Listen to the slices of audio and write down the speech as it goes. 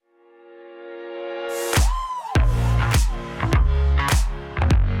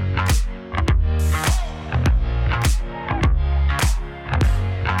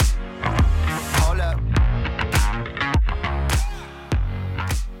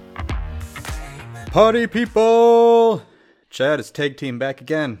Party people! Chad, it's Tag Team back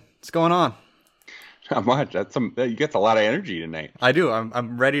again. What's going on? Not much. You get a lot of energy tonight. I do.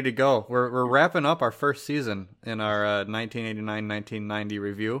 I'm ready to go. We're wrapping up our first season in our 1989-1990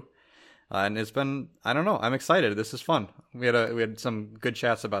 review. And it's been, I don't know, I'm excited. This is fun. We had some good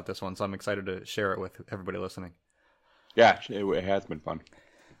chats about this one, so I'm excited to share it with everybody listening. Yeah, it has been fun.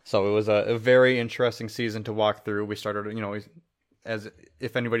 So it was a very interesting season to walk through. We started, as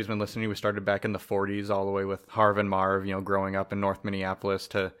if anybody's been listening, we started back in the 40s all the way with Harv and Marv, growing up in North Minneapolis,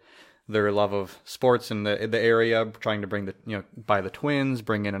 to their love of sports in the area, trying to buy the Twins,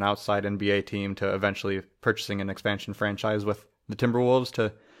 bring in an outside NBA team, to eventually purchasing an expansion franchise with the Timberwolves,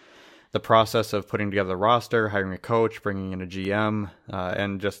 to the process of putting together the roster, hiring a coach, bringing in a GM,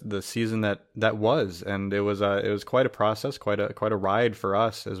 and just the season that was. And it was quite a process, quite a ride for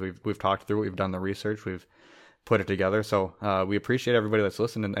us as we've talked through it. We've done the research, we've put it together. So we appreciate everybody that's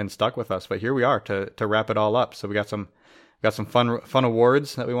listened and stuck with us. But here we are to wrap it all up. So we got some fun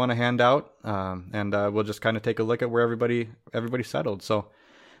awards that we want to hand out, and we'll just kind of take a look at where everybody settled. So,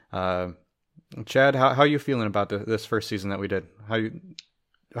 Chad, how are you feeling about this first season that we did?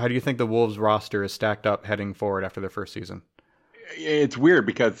 How do you think the Wolves roster is stacked up heading forward after their first season? It's weird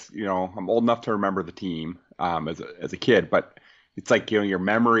because I'm old enough to remember the team as a kid, but it's like your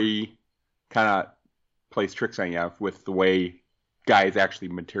memory kind of plays tricks on you with the way guys actually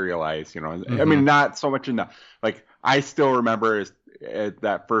materialize. Mm-hmm. I mean, not so much in the I still remember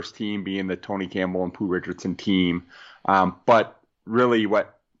that first team being the Tony Campbell and Pooh Richardson team, but really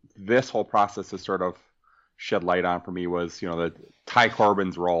what this whole process has sort of shed light on for me was that Ty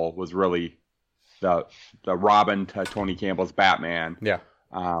Corbin's role was really the Robin to Tony Campbell's Batman. Yeah.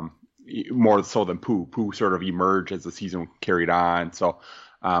 More so than Pooh. Pooh sort of emerged as the season carried on. So,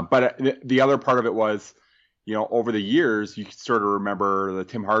 but the other part of it was, over the years, you sort of remember the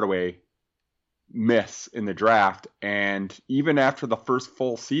Tim Hardaway miss in the draft. And even after the first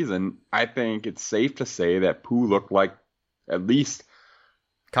full season, I think it's safe to say that Pooh looked like at least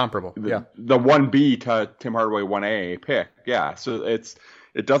comparable. The 1B to Tim Hardaway 1A pick. Yeah. So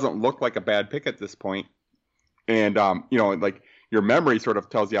it doesn't look like a bad pick at this point. And, your memory sort of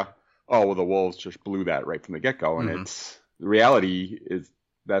tells you, oh, well, the Wolves just blew that right from the get-go. And the reality is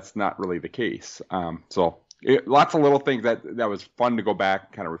that's not really the case. Lots of little things that was fun to go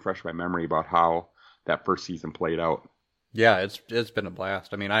back, kind of refresh my memory about how that first season played out. Yeah, it's been a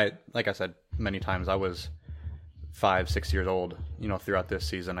blast. I mean, like I said many times, I was 5-6 years old, throughout this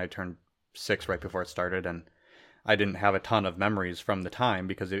season. I turned 6 right before it started, and I didn't have a ton of memories from the time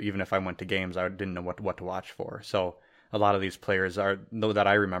because even if I went to games, I didn't know what to watch for. So a lot of these players that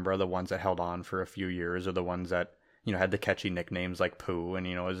I remember are the ones that held on for a few years, or the ones that, had the catchy nicknames like Pooh, and,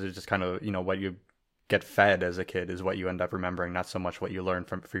 it's just kind of, what you get fed as a kid is what you end up remembering, not so much what you learn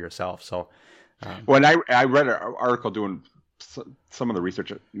for yourself. So, when I read an article doing some of the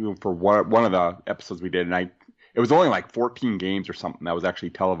research for one of the episodes we did, and it was only like 14 games or something that was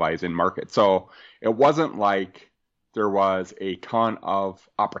actually televised in market. So it wasn't like there was a ton of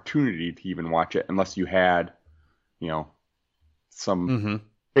opportunity to even watch it unless you had, some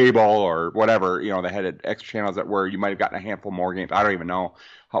cable or whatever, they had extra channels that where you might have gotten a handful more games. I don't even know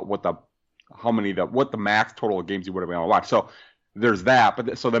what the max total of games you would have been able to watch. So there's that.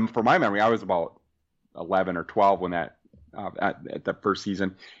 But so then for my memory, I was about 11 or 12 when at the first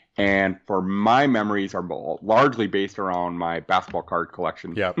season. And for my memories are largely based around my basketball card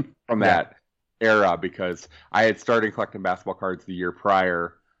collection from that era, because I had started collecting basketball cards the year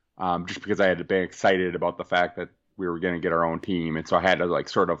prior, just because I had been excited about the fact that we were going to get our own team. And so I had to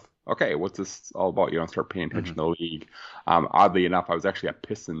sort of, okay, what's this all about? Start paying attention to the league. Oddly enough, I was actually a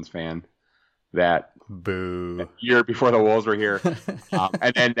Pistons fan that year before the Wolves were here.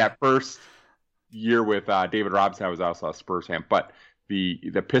 And then that first year with David Robinson, I was also a Spurs fan. But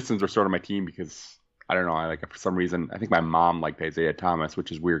the Pistons were sort of my team because, I don't know, for some reason, I think my mom liked Isaiah Thomas,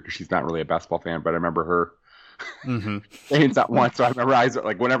 which is weird because she's not really a basketball fan, but I remember her saying that once. So I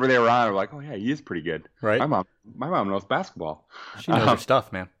remember whenever they were on, I was like, oh yeah, he is pretty good. Right. My mom knows basketball. She knows her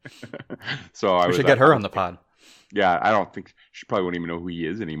stuff, man. So we should get her on the pod. Yeah, I don't think she probably wouldn't even know who he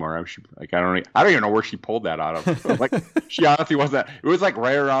is anymore. I don't even know where she pulled that out of. She honestly wasn't. It was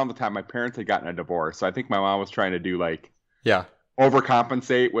right around the time my parents had gotten a divorce. So I think my mom was trying to do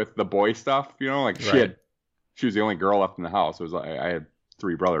overcompensate with the boy stuff. She was the only girl left in the house. It was I had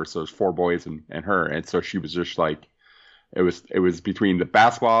 3 brothers, so it was 4 boys and her, and so she was just it was between the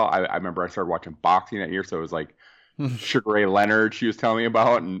basketball. I remember I started watching boxing that year, so it was Sugar Ray Leonard she was telling me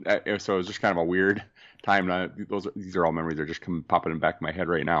about, and so it was just kind of a weird time. These are all memories that are just popping in the back of my head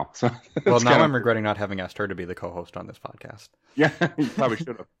right now. So well, now I'm regretting not having asked her to be the co-host on this podcast. Yeah, you probably should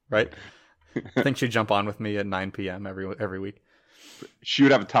have. Right. I think she'd jump on with me at 9 p.m. every week. She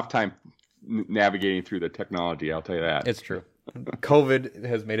would have a tough time navigating through the technology, I'll tell you that. It's true. COVID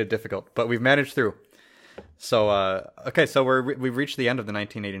has made it difficult, but we've managed through. So, okay, so we've reached the end of the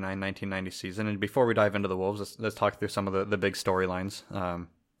 1989-1990 season, and before we dive into the Wolves, let's talk through some of the big storylines.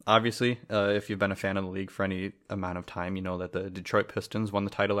 Obviously, if you've been a fan of the league for any amount of time, you know that the Detroit Pistons won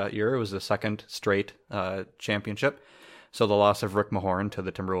the title that year. It was the second straight championship. So the loss of Rick Mahorn to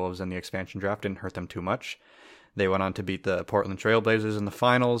the Timberwolves in the expansion draft didn't hurt them too much. They went on to beat the Portland Trailblazers in the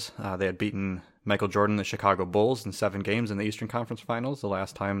finals. They had beaten Michael Jordan, the Chicago Bulls, in 7 games in the Eastern Conference Finals, the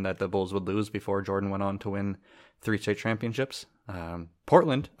last time that the Bulls would lose before Jordan went on to win 3 straight championships.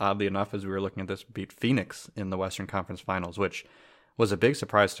 Portland, oddly enough, as we were looking at this, beat Phoenix in the Western Conference Finals, which was a big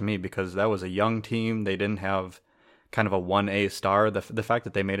surprise to me because that was a young team. They didn't have kind of a 1A star. The fact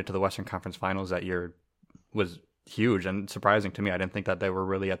that they made it to the Western Conference Finals that year was huge and surprising to me. I didn't think that they were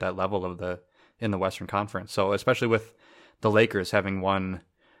really at that level in the Western Conference. So especially with the Lakers having won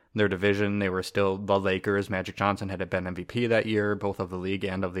their division, they were still the Lakers. Magic Johnson had been MVP that year, both of the league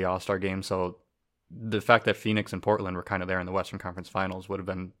and of the All-Star game. So the fact that Phoenix and Portland were kind of there in the Western Conference Finals would have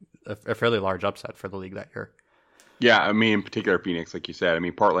been a fairly large upset for the league that year. Yeah, I mean, in particular, Phoenix, like you said. I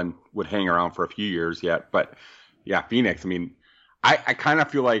mean, Portland would hang around for a few years yet. But, yeah, Phoenix, I mean, I kind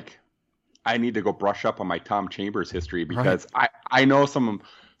of feel like I need to go brush up on my Tom Chambers history because I know some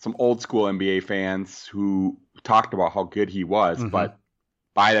old school NBA fans who talked about how good he was, but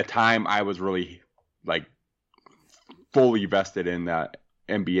by the time I was really like fully vested in the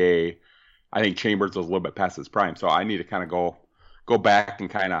NBA, I think Chambers was a little bit past his prime. So I need to kind of go back and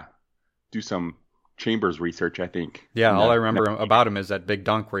kind of do some Chambers research, I think. Yeah, all I remember about him is that big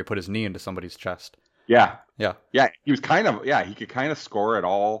dunk where he put his knee into somebody's chest. Yeah. Yeah. Yeah, he was he could kind of score at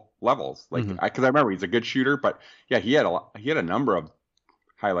all levels. Like because I remember he's a good shooter, but yeah, he had a number of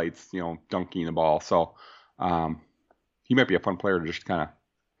highlights, dunking the ball. So he might be a fun player to just kind of,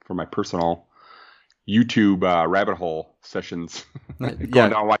 for my personal YouTube rabbit hole sessions,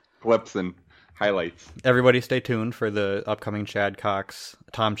 going down watching clips and highlights. Everybody stay tuned for the upcoming Chad Cox,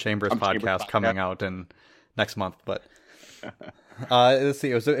 Tom Chambers podcast coming out in next month. But let's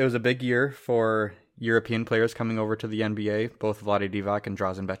see, it was a big year for European players coming over to the NBA. Both Vlade Divac and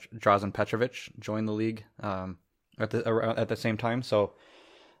Drazen Petrovic joined the league at the same time. So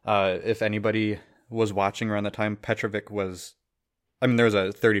if anybody was watching around the time, Petrovic was, there was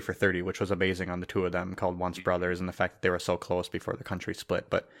a 30 for 30, which was amazing on the two of them, called Once Brothers, and the fact that they were so close before the country split.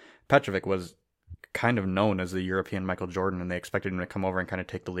 But Petrovic was kind of known as the European Michael Jordan, and they expected him to come over and kind of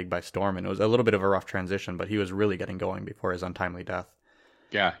take the league by storm. And it was a little bit of a rough transition, but he was really getting going before his untimely death.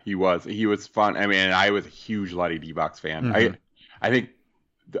 Yeah, he was. He was fun. I mean, I was a huge Vlade Divac fan. I think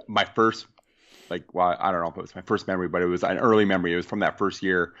my first, I don't know if it was my first memory, but it was an early memory. It was from that first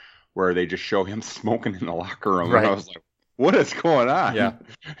year where they just show him smoking in the locker room. Right. And I was like, what is going on? Yeah.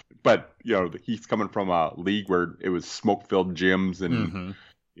 But, he's coming from a league where it was smoke-filled gyms and,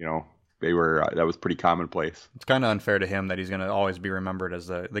 that was pretty commonplace. It's kind of unfair to him that he's going to always be remembered as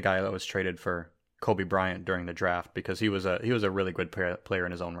the guy that was traded for Kobe Bryant during the draft, because he was a really good player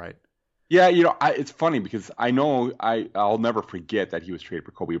in his own right. Yeah, it's funny because I know I'll never forget that he was traded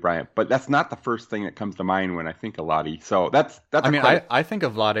for Kobe Bryant, but that's not the first thing that comes to mind when I think of Vlade. So that's. I think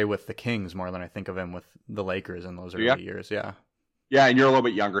of Vlade with the Kings more than I think of him with the Lakers in those early years. Yeah. Yeah, and you're a little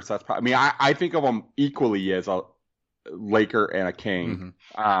bit younger, so that's probably. I think of him equally as a Laker and a King.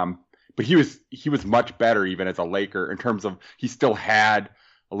 But he was much better even as a Laker in terms of he still had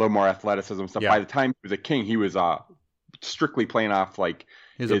a little more athleticism and stuff. Yeah. By the time he was a King, he was strictly playing off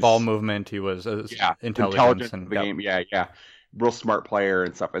his ball movement. He was intelligent in the game. Yeah. Real smart player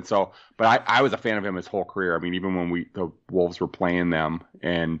and stuff. And so, but I was a fan of him his whole career. I mean, even when the Wolves were playing them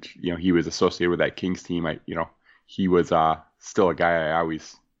and, he was associated with that Kings team, he was still a guy I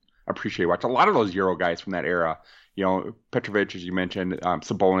always appreciate watching. A lot of those Euro guys from that era, Petrovic, as you mentioned,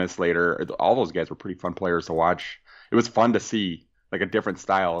 Sabonis later, all those guys were pretty fun players to watch. It was fun to see a different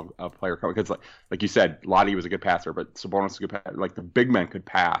style of player coming, because like you said, Lottie was a good passer, but Sabonis was a good passer. The big men could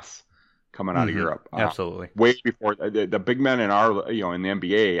pass coming out of Europe. Absolutely. Way before the big men in in the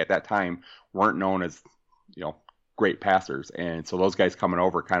NBA at that time weren't known as, great passers. And so those guys coming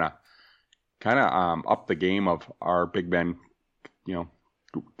over kind of up the game of our big men,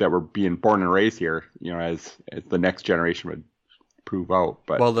 that were being born and raised here, as the next generation would prove out.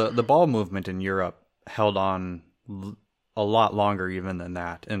 But the ball movement in Europe held on a lot longer even than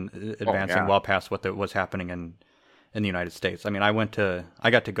that, and advancing well past what was happening in the United States. I mean, I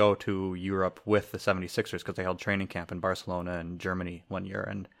got to go to Europe with the 76ers because they held training camp in Barcelona and Germany one year,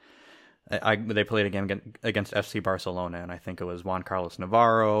 and they played a game against FC Barcelona, and I think it was Juan Carlos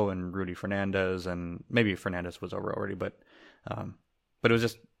Navarro and Rudy Fernandez, and maybe Fernandez was over already, but it was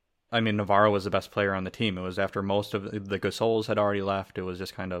just, I mean, Navarro was the best player on the team. It was after most of the Gasols had already left. It was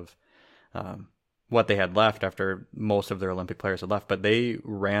just kind of what they had left after most of their Olympic players had left. But they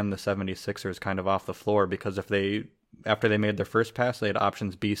ran the 76ers kind of off the floor because after they made their first pass, they had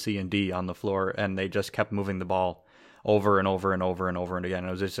options B, C, and D on the floor, and they just kept moving the ball over and over and over and over and again.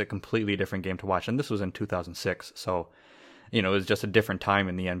 It was just a completely different game to watch. And this was in 2006, so it was just a different time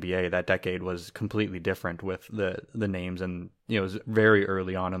in the NBA. That decade was completely different with the names, and it was very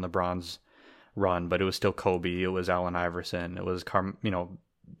early on in LeBron's run, but it was still Kobe, it was Allen Iverson, it was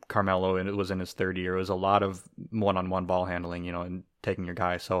Carmelo, and it was in his third year. It was a lot of one-on-one ball handling, and taking your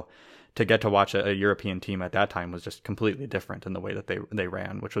guy. So to get to watch a European team at that time was just completely different in the way that they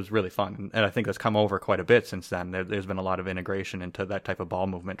ran, which was really fun. And I think that's come over quite a bit since then. There's been a lot of integration into that type of ball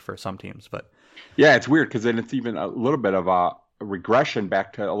movement for some teams. But yeah, it's weird because then it's even a little bit of a regression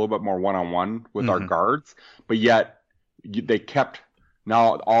back to a little bit more one-on-one with our guards, but yet they kept,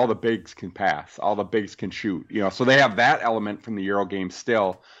 now all the bigs can pass, all the bigs can shoot, so they have that element from the Euro game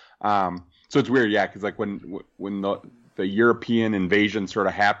still. So it's weird, yeah, because like when the European invasion sort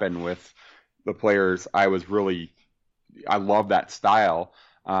of happened with the players, I love that style.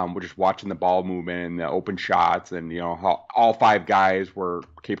 We're just watching the ball movement and the open shots, and how all five guys were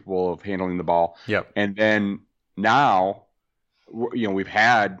capable of handling the ball. Yep. And then now, we've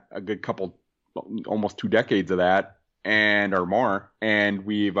had a good couple, almost 2 decades of that, or more, and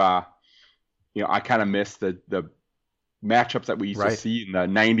we've I kind of miss the matchups that we used to see in the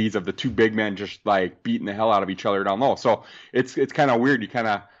 90s of the two big men just like beating the hell out of each other down low. So it's kind of weird. You kind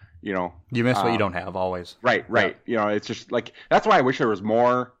of you miss what you don't have always. Right. Yeah. It's just like, that's why I wish there was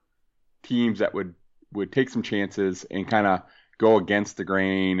more teams that would take some chances and kind of go against the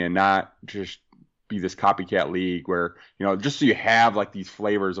grain and not just be this copycat league where just so you have like these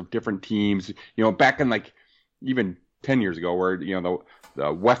flavors of different teams. Back in like even 10 years ago, where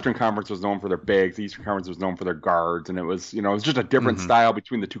the Western Conference was known for their bigs, the Eastern Conference was known for their guards, and it was it was just a different style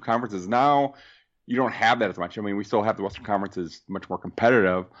between the two conferences. Now you don't have that as much. I mean, we still have the Western Conference is much more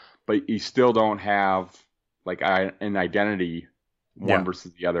competitive, but you still don't have like an identity one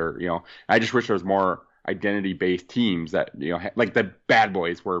versus the other. I just wish there was more identity-based teams that like the Bad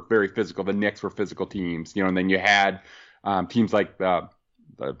Boys were very physical, the Knicks were physical teams, and then you had teams like the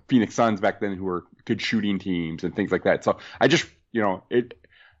Phoenix Suns back then who were good shooting teams and things like that. So I just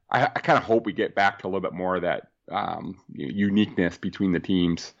I kind of hope we get back to a little bit more of that uniqueness between the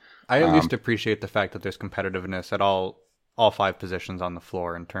teams. I at least appreciate the fact that there's competitiveness at all 5 positions on the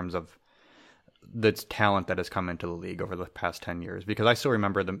floor in terms of the talent that has come into the league over the past 10 years. Because I still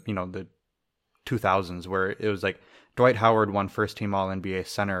remember the 2000s where it was like Dwight Howard won first team All NBA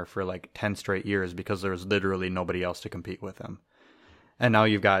center for like 10 straight years because there was literally nobody else to compete with him. And now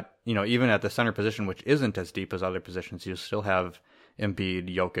you've got, even at the center position, which isn't as deep as other positions, you still have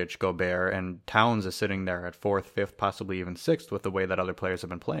Embiid, Jokic, Gobert, and Towns is sitting there at 4th, 5th, possibly even 6th with the way that other players have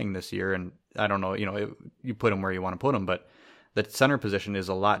been playing this year. And I don't know, you put them where you want to put them, but the center position is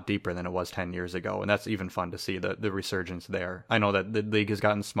a lot deeper than it was 10 years ago. And that's even fun to see the resurgence there. I know that the league has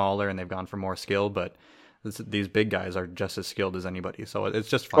gotten smaller and they've gone for more skill, but these big guys are just as skilled as anybody. So it's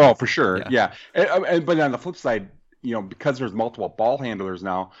just fun. Oh, for sure. Yeah. But on the flip side, because there's multiple ball handlers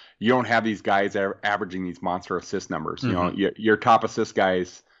now, you don't have these guys averaging these monster assist numbers. Your top assist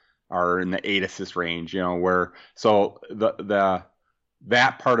guys are in the 8 assist range. Where so that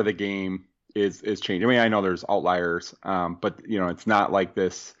part of the game is changing. I mean, I know there's outliers, but it's not like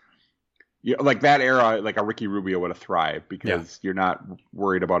this. Like that era, like a Ricky Rubio would have thrived because you're not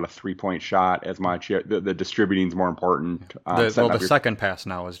worried about a 3-point shot as much. The distributing is more important. The second pass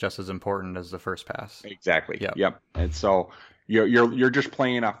now is just as important as the first pass. Exactly. Yep. And so you're just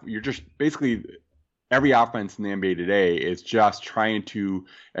playing off. You're just basically every offense in the NBA today is just trying to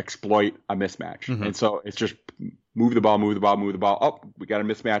exploit a mismatch, and so it's just move the ball. Oh, we got a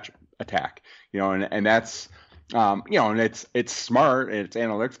mismatch. Attack. And that's. And it's smart and it's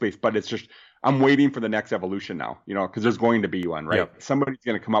analytics based, but it's just, I'm waiting for the next evolution now, because there's going to be one, right? Yep. Somebody's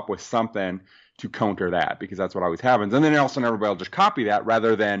going to come up with something to counter that, because that's what always happens. And then all of a sudden everybody will just copy that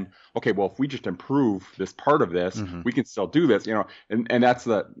rather than, okay, well, if we just improve this part of this, we can still do this, and that's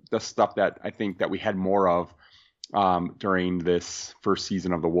the stuff that I think that we had more of during this first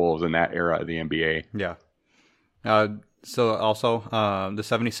season of the Wolves in that era of the NBA. Yeah. So also the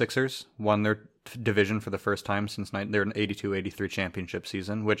 76ers won their division for the first time since their 82-83 championship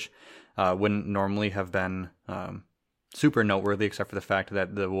season, which wouldn't normally have been super noteworthy, except for the fact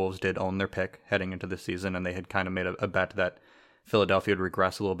that the Wolves did own their pick heading into the season, and they had kind of made a bet that Philadelphia would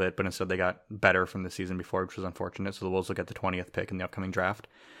regress a little bit, but instead they got better from the season before, which was unfortunate. So the Wolves will get the 20th pick in the upcoming draft.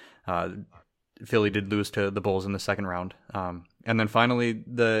 Philly did lose to the Bulls in the second round. And then finally,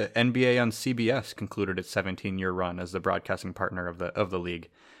 the NBA on CBS concluded its 17-year run as the broadcasting partner of the league,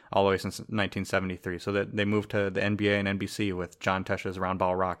 all the way since 1973. So that they moved to the NBA and NBC with John Tesh's Round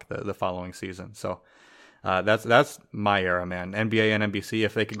Ball Rock the following season. So that's my era, man. NBA and NBC.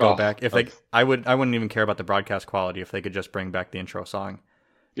 If they could go back, I wouldn't even care about the broadcast quality if they could just bring back the intro song.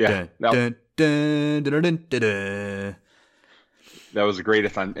 Yeah, dun, dun, dun, dun, dun, dun, dun. That was the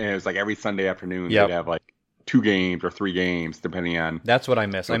greatest. And it was like every Sunday afternoon Yep. they'd have like 2 games or 3 games, depending on. That's what I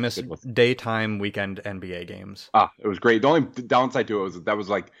miss. I miss daytime weekend NBA games. It was great. The only downside to it was that was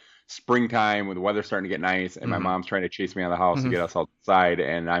like springtime when the weather's starting to get nice, and my mom's trying to chase me out of the house to get us outside,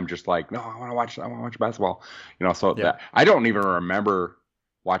 and I'm just like, no, I want to watch basketball. So that I don't even remember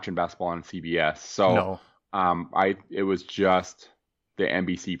watching basketball on CBS. So it was just the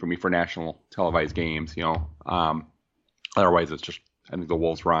NBC for me for national televised games. Otherwise it's just, I think the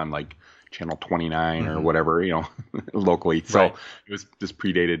Wolves were on like channel 29 or whatever, locally. So it was just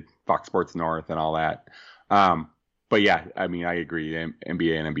predated Fox Sports North and all that. But yeah, I mean, I agree.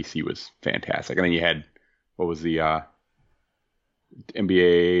 NBA and NBC was fantastic. And then you had, what was the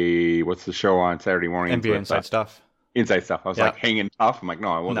NBA, what's the show on Saturday morning? NBA Inside Stuff. Inside Stuff. I was like, Hanging Tough. I'm like,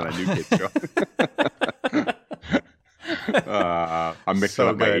 no, it wasn't a New Kids show. I'm mixing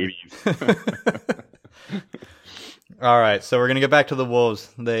up my 80s. All right, so we're going to get back to the Wolves.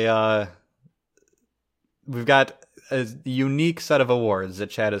 We've got a unique set of awards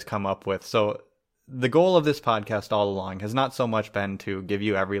that Chad has come up with. So the goal of this podcast all along has not so much been to give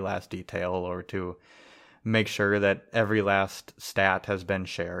you every last detail or to make sure that every last stat has been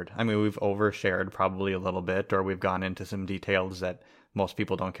shared. I mean, we've overshared probably a little bit, or we've gone into some details that most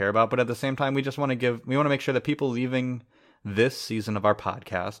people don't care about. But at the same time, we want to make sure that people leaving this season of our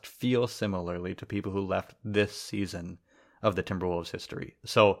podcast feel similarly to people who left this season of the Timberwolves history.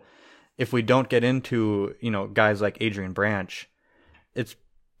 So if we don't get into, guys like Adrian Branch, it's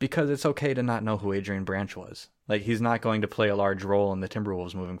because it's okay to not know who Adrian Branch was. Like, he's not going to play a large role in the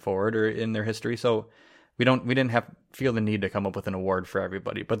Timberwolves moving forward or in their history. So we didn't feel the need to come up with an award for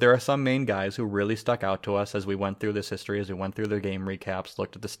everybody. But there are some main guys who really stuck out to us as we went through this history, as we went through their game recaps,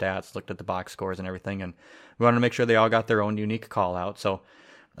 looked at the stats, looked at the box scores and everything. And we wanted to make sure they all got their own unique call out. So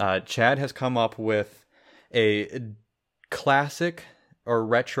Chad has come up with a classic or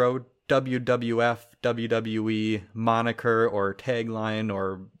retro WWF, WWE moniker or tagline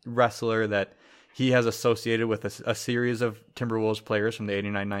or wrestler that he has associated with a series of Timberwolves players from the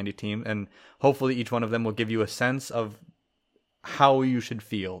 89-90 team, and hopefully each one of them will give you a sense of how you should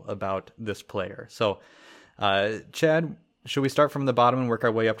feel about this player. So, Chad, should we start from the bottom and work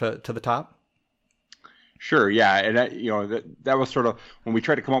our way up to the top? Sure, yeah, and that was sort of when we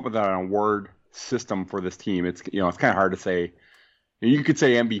tried to come up with an award system for this team. It's it's kind of hard to say. You could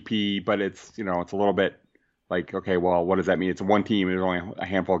say MVP, but it's it's a little bit like, okay, well, what does that mean? It's one team. There's only a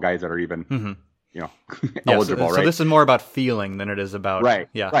handful of guys that are even eligible, right? So this is more about feeling than it is about right.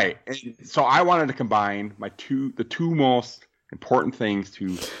 Yeah. And so I wanted to combine the two most important things to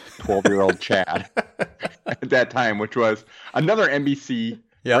 12-year-old Chad at that time, which was another NBC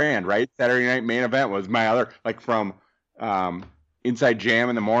brand, right? Saturday Night Main Event was my other, like, from Inside Jam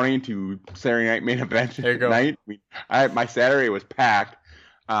in the morning to Saturday Night Main Event at night. My Saturday was packed.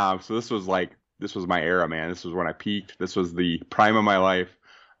 So this was my era, man. This was when I peaked. This was the prime of my life.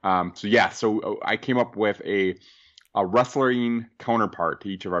 So I came up with a wrestling counterpart to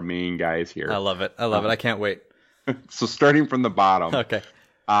each of our main guys here. I love it. I can't wait. So starting from the bottom. Okay.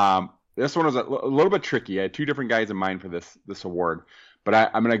 This one was a little bit tricky. I had 2 different guys in mind for this award. But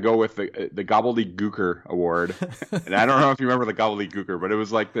I'm going to go with the Gobbledygooker Award. And I don't know if you remember the Gobbledygooker, but it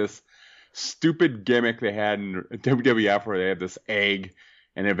was like this stupid gimmick they had in WWF where they had this egg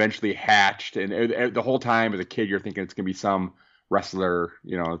and it eventually hatched. And the whole time as a kid, you're thinking it's going to be some wrestler,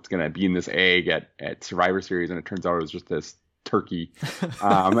 it's going to be in this egg at Survivor Series. And it turns out it was just this turkey.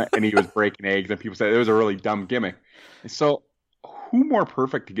 And he was breaking eggs. And people said it was a really dumb gimmick. And so who more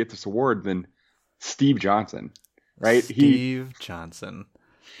perfect to get this award than Steve Johnson? Right, Steve Johnson.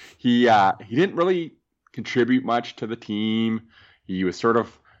 He didn't really contribute much to the team. He was sort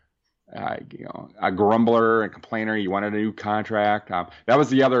of, a grumbler and complainer. He wanted a new contract. That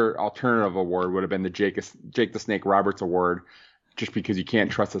was the other alternative award. Would have been the Jake the Snake Roberts Award, just because you can't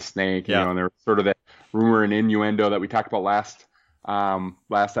trust a snake. Yeah. And there was sort of that rumor and innuendo that we talked about last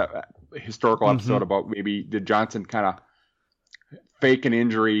historical episode about maybe did Johnson kind of fake an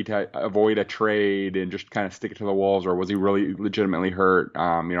injury to avoid a trade and just kind of stick it to the Wolves, or was he really legitimately hurt?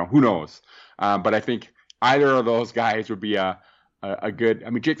 Who knows? But I think either of those guys would be a a good. I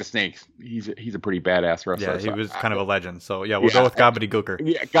mean, Jake the Snake, he's a pretty badass wrestler. Yeah, he so was kind of a legend. So yeah, we'll go with Gobbledygooker.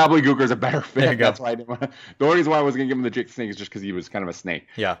 Yeah, Gobbledygooker's a better fit. There you go. That's why I didn't want to. The only reason why I was gonna give him the Jake the Snake is just because he was kind of a snake.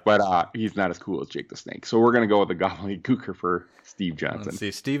 Yeah. But he's not as cool as Jake the Snake. So we're gonna go with the Gobbledygooker for Steve Johnson. Let's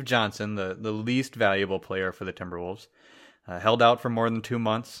see, Steve Johnson, the least valuable player for the Timberwolves, held out for more than 2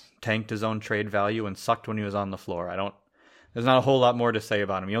 months, tanked his own trade value, and sucked when he was on the floor. There's not a whole lot more to say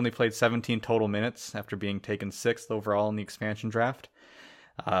about him. He only played 17 total minutes after being taken 6th overall in the expansion draft.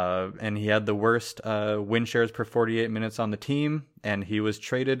 And he had the worst win shares per 48 minutes on the team, and he was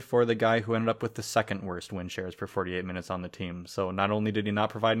traded for the guy who ended up with the second worst win shares per 48 minutes on the team. So not only did he not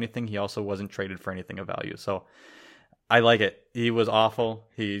provide anything, he also wasn't traded for anything of value. So I like it. He was awful.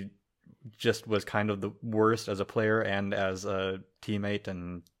 He just was kind of the worst as a player and as a teammate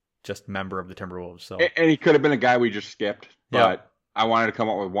and just member of the Timberwolves. So and he could have been a guy we just skipped, but Yeah. I wanted to come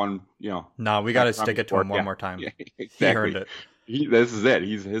up with one, No, we got to stick it to him one more time. Yeah, He exactly. earned it. This is it.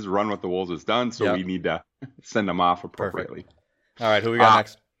 His run with the Wolves is done, so Yep. we need to send him off appropriately. All right, who we got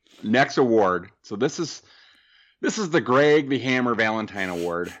next? Next award. So this is the Greg the Hammer Valentine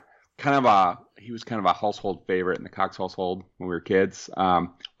Award. He was kind of a household favorite in the Cox household when we were kids.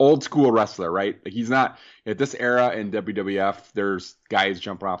 Old school wrestler, right? Like he's not at this era in WWF. There's guys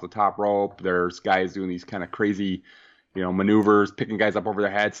jumping off the top rope. There's guys doing these kind of crazy, maneuvers, picking guys up over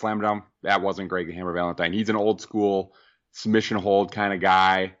their head, slamming them. That wasn't Greg the Hammer Valentine. He's an old school submission hold kind of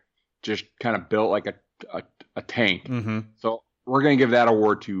guy, just kind of built like a tank. Mm-hmm. So we're gonna give that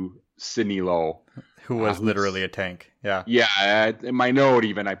award to Sidney Lowe. Who was literally a tank. Yeah. Yeah, in my note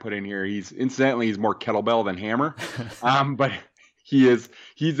even I put in here, he's more kettlebell than hammer. But he's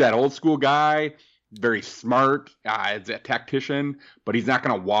that old school guy, very smart, as a tactician, but he's not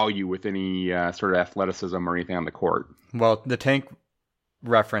going to wow you with any sort of athleticism or anything on the court. Well, the tank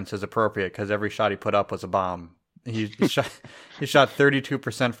reference is appropriate because every shot he put up was a bomb. He shot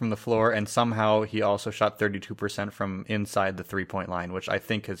 32% from the floor, and somehow he also shot 32% from inside the 3-point line, which I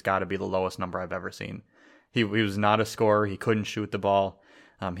think has got to be the lowest number I've ever seen. He was not a scorer. He couldn't shoot the ball.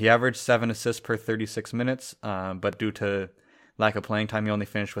 He averaged 7 assists per 36 minutes, but due to lack of playing time, he only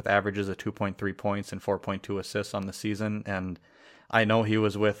finished with averages of 2.3 points and 4.2 assists on the season. And I know he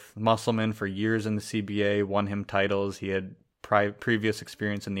was with Musselman for years in the CBA, won him titles. He had previous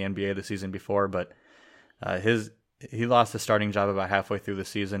experience in the NBA the season before, but he lost his starting job about halfway through the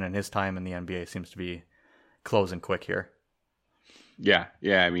season, and his time in the NBA seems to be closing quick here. Yeah.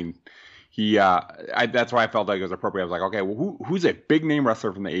 I mean, that's why I felt like it was appropriate. I was like, okay, well, who's a big name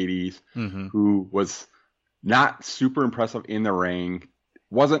wrestler from the 80s who was not super impressive in the ring,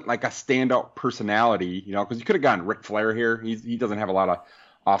 wasn't like a standout personality, because you could have gotten Ric Flair here. He doesn't have a lot of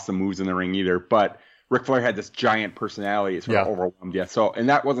awesome moves in the ring either, but Ric Flair had this giant personality. It sort of overwhelmed you. So, and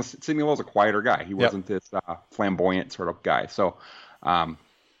that wasn't, Sidney Lowe was a quieter guy. He wasn't this flamboyant sort of guy. So,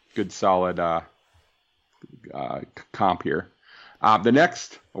 good solid comp here. The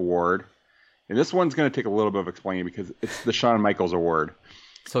next award, and this one's going to take a little bit of explaining because it's the Shawn Michaels Award.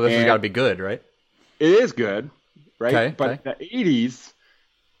 So this has got to be good, right? It is good, right? Okay, but the 80s,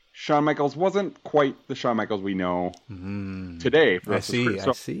 Shawn Michaels wasn't quite the Shawn Michaels we know today. I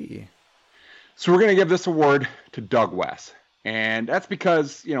see. So we're going to give this award to Doug West. And that's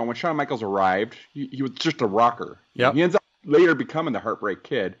because, when Shawn Michaels arrived, he was just a rocker. Yep. He ends up later becoming the Heartbreak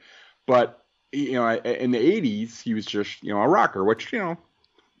Kid. But, in the 80s, he was just, a rocker, which,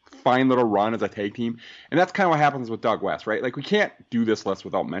 fine little run as a tag team. And that's kind of what happens with Doug West, right? Like, we can't do this list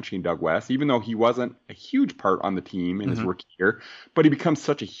without mentioning Doug West, even though he wasn't a huge part on the team in his rookie year. But he becomes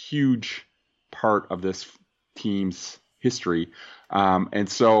such a huge part of this team's history. And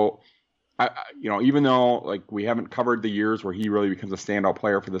so... even though like we haven't covered the years where he really becomes a standout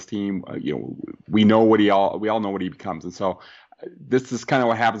player for this team, we know we all know what he becomes, and so this is kind of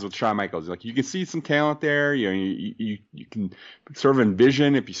what happens with Shawn Michaels. Like you can see some talent there, you can sort of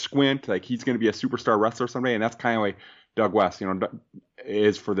envision if you squint, like he's going to be a superstar wrestler someday, and that's kind of like Doug West,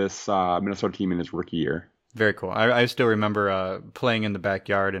 is for this Minnesota team in his rookie year. Very cool. I still remember playing in the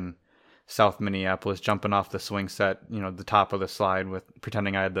backyard in South Minneapolis, jumping off the swing set, the top of the slide with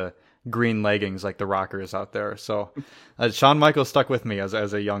pretending I had the green leggings like the Rockers out there. So Shawn Michaels stuck with me as a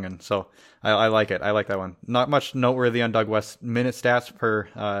youngin'. So I like it. I like that one. Not much noteworthy on Doug West's minute stats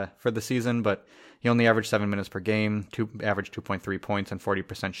for the season, but he only averaged 7 minutes per game, averaged 2.3 points and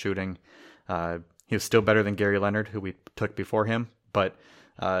 40% shooting. He was still better than Gary Leonard, who we took before him, but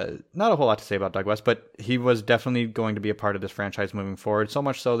not a whole lot to say about Doug West, but he was definitely going to be a part of this franchise moving forward. So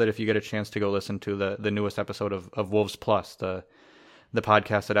much so that if you get a chance to go listen to the newest episode of Wolves Plus, the the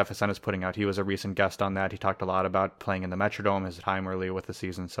podcast that FSN is putting out. He was a recent guest on that. He talked a lot about playing in the Metrodome, his time earlier with the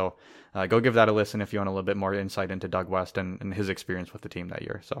season. So go give that a listen if you want a little bit more insight into Doug West and his experience with the team that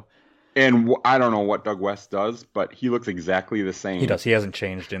year. So. And I don't know what Doug West does, but he looks exactly the same. He does. He hasn't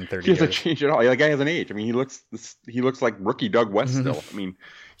changed in 30 years. He hasn't changed at all. The guy hasn't aged. I mean, he looks like rookie Doug West still. I mean,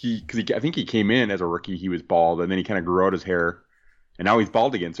 I think he came in as a rookie. He was bald, and then he kind of grew out his hair, and now he's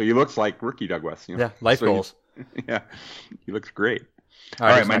bald again. So he looks like rookie Doug West. Yeah, life goals. Yeah, he looks great. All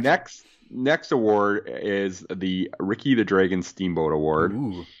right, my next award is the Ricky the Dragon Steamboat Award.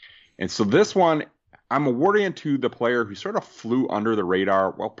 Ooh. And so this one, I'm awarding it to the player who sort of flew under the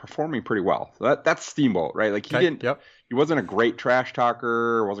radar while performing pretty well. So that's Steamboat, right? Like he wasn't a great trash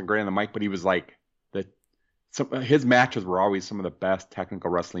talker, wasn't great on the mic, but he was like his matches were always some of the best technical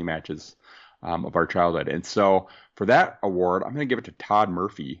wrestling matches of our childhood. And so for that award, I'm going to give it to Todd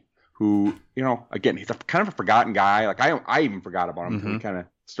Murphy, who, again, he's a kind of a forgotten guy. Like I even forgot about him until we kind of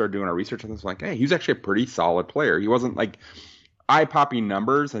started doing our research on this. Like, hey, he was actually a pretty solid player. He wasn't like eye-popping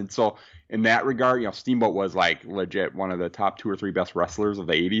numbers. And so in that regard, Steamboat was like legit one of the top 2 or 3 best wrestlers of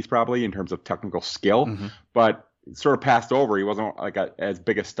the 80s, probably in terms of technical skill, but sort of passed over. He wasn't like as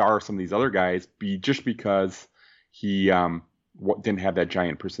big a star as some of these other guys, just because he didn't have that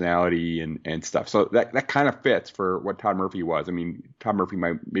giant personality and stuff. So that kind of fits for what Todd Murphy was. I mean, Todd Murphy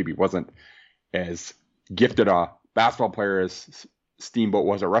maybe wasn't as gifted a basketball player as Steamboat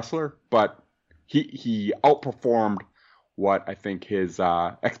was a wrestler, but he outperformed what I think his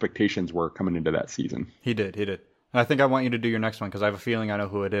expectations were coming into that season. He did. And I think I want you to do your next one because I have a feeling I know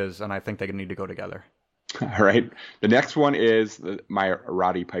who it is, and I think they need to go together. All right. The next one is my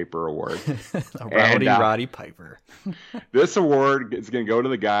Roddy Piper Award. Roddy Piper. This award is going to go to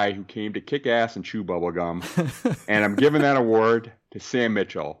the guy who came to kick ass and chew bubblegum. And I'm giving that award to Sam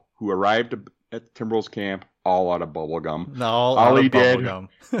Mitchell, who arrived at Timberwolves camp all out of bubblegum. All he did,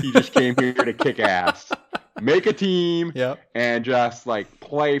 he just came here to kick ass, make a team, and just like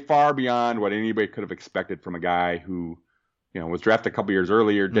play far beyond what anybody could have expected from a guy who was drafted a couple years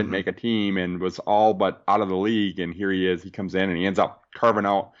earlier, didn't make a team, and was all but out of the league. And here he is. He comes in and he ends up carving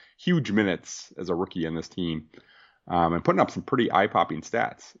out huge minutes as a rookie in this team, and putting up some pretty eye-popping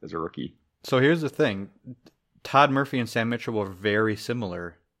stats as a rookie. So here's the thing. Todd Murphy and Sam Mitchell were very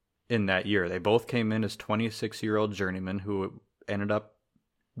similar in that year. They both came in as 26-year-old journeymen who ended up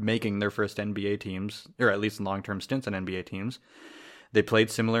making their first NBA teams, or at least long-term stints on NBA teams. They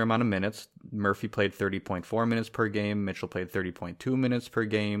played similar amount of minutes. Murphy played 30.4 minutes per game. Mitchell played 30.2 minutes per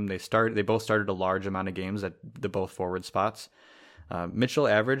game. They both started a large amount of games at the both forward spots. Mitchell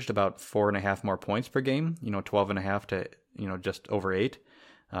averaged about 4.5 more points per game, 12.5 to, just over 8.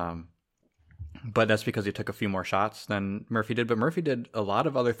 But that's because he took a few more shots than Murphy did. But Murphy did a lot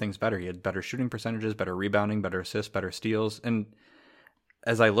of other things better. He had better shooting percentages, better rebounding, better assists, better steals. And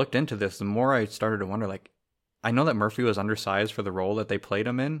as I looked into this, the more I started to wonder, I know that Murphy was undersized for the role that they played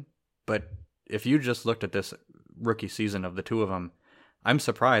him in, but if you just looked at this rookie season of the two of them, I'm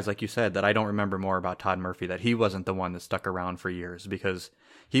surprised, like you said, that I don't remember more about Todd Murphy, that he wasn't the one that stuck around for years, because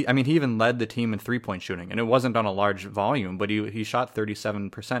he even led the team in 3-point shooting, and it wasn't on a large volume, but he shot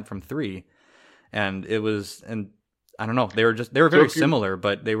 37% from 3, and I don't know, they were very similar,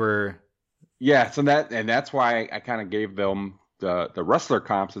 but they were. Yeah. So that's why I kind of gave them the wrestler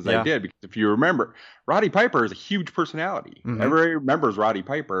comps as I did, because if you remember, Roddy Piper is a huge personality. Everybody remembers Roddy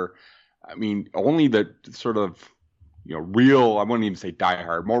Piper. I mean, only the sort of real, I wouldn't even say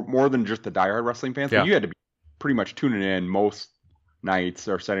diehard, more than just the diehard wrestling fans. But you had to be pretty much tuning in most nights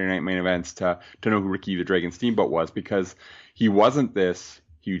or Saturday night main events to know who Ricky the Dragon Steamboat was, because he wasn't this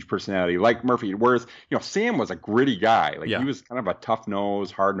huge personality like Murphy. Whereas, Sam was a gritty guy. He was kind of a tough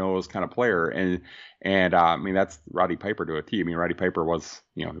nose, hard nose kind of player. And I mean, that's Roddy Piper to a T. I mean, Roddy Piper was,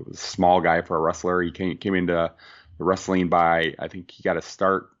 he was a small guy for a wrestler. He came into the wrestling by, I think he got a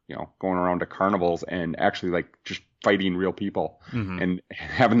start, going around to carnivals and actually just fighting real people and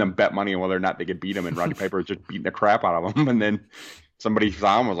having them bet money on whether or not they could beat him. And Roddy Piper was just beating the crap out of him. And then somebody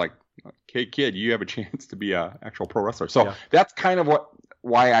saw him, was like, "Okay, kid, you have a chance to be a actual pro wrestler." So that's kind of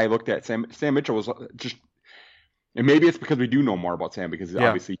why I looked at Sam Mitchell was just, and maybe it's because we do know more about Sam, because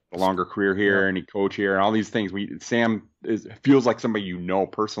obviously a longer career here and he coached here and all these things. Sam feels like somebody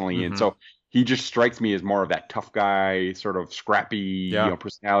personally, and so he just strikes me as more of that tough guy, sort of scrappy,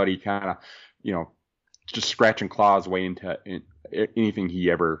 personality, kind of, just scratching claws way into anything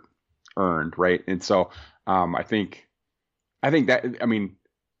he ever earned, right? And so I think that, I mean,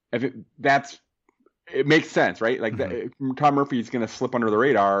 it makes sense, right? Tom Murphy is going to slip under the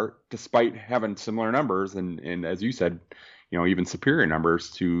radar despite having similar numbers and as you said, even superior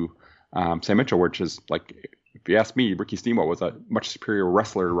numbers to Sam Mitchell, which is if you ask me, Ricky Steamboat was a much superior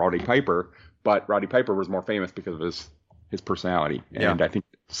wrestler to Roddy Piper, but Roddy Piper was more famous because of his personality. And Yeah. I think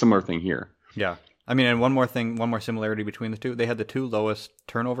similar thing here. Yeah. I mean, and one more thing, one more similarity between the two. They had the two lowest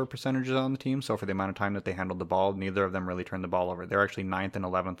turnover percentages on the team. So for the amount of time that they handled the ball, neither of them really turned the ball over. They're actually 9th and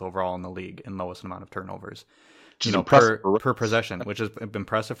 11th overall in the league in lowest amount of turnovers. Which is impressive Per possession, which is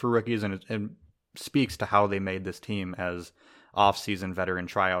impressive for rookies, and it speaks to how they made this team as off-season veteran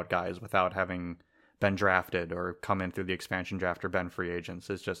tryout guys without having been drafted or come in through the expansion draft or been free agents.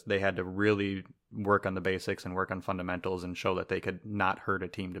 It's just they had to really work on the basics and work on fundamentals and show that they could not hurt a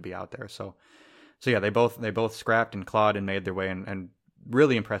team to be out there. So yeah, they both scrapped and clawed and made their way, and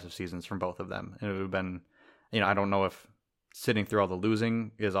really impressive seasons from both of them. And it would have been, I don't know if sitting through all the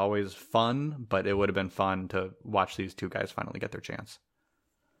losing is always fun, but it would have been fun to watch these two guys finally get their chance.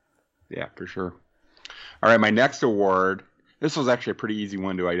 Yeah, for sure. All right, my next award. This was actually a pretty easy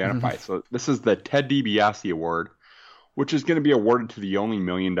one to identify. So this is the Ted DiBiase Award, which is going to be awarded to the only $1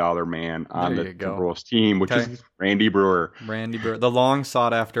 million man on the Timberwolves team, which is Randy Brewer. Randy Brewer, the long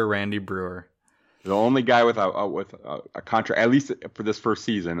sought after Randy Brewer. The only guy with a contract, at least for this first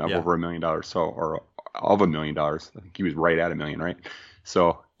season, of over $1 million. So, or of $1 million. I think he was right at $1 million, right?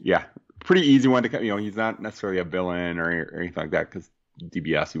 So, yeah, pretty easy one to. He's not necessarily a villain or anything like that, because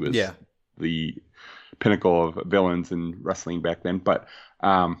DiBiase was the pinnacle of villains in wrestling back then. But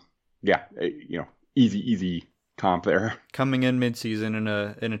easy comp there. Coming in mid-season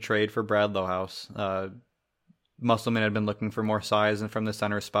in a trade for Brad Lowhouse, Musselman had been looking for more size and from the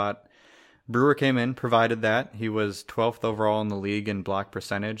center spot. Brewer came in, provided that. He was 12th overall in the league in block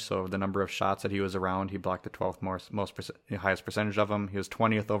percentage, so the number of shots that he was around, he blocked the 12th highest percentage of them. He was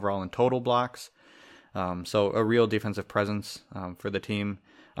 20th overall in total blocks, so a real defensive presence for the team,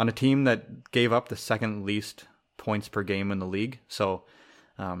 on a team that gave up the second least points per game in the league. So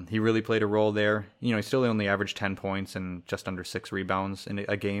he really played a role there. He still only averaged 10 points and just under 6 rebounds in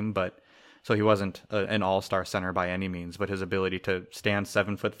a game, but so he wasn't an all-star center by any means, but his ability to stand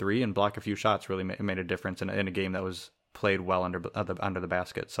 7'3" and block a few shots really made a difference in a game that was played well under the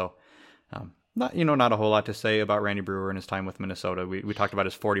basket. So, not a whole lot to say about Randy Brewer and his time with Minnesota. We talked about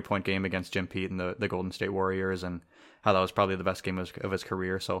his 40-point game against Jim Pete and the Golden State Warriors, and how that was probably the best game of his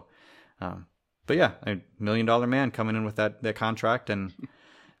career. So, but yeah, $1 million man coming in with that contract and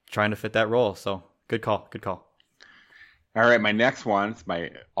trying to fit that role. So good call. All right, my next one, it's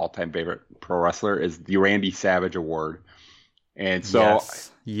my all-time favorite pro wrestler, is the Randy Savage Award. And so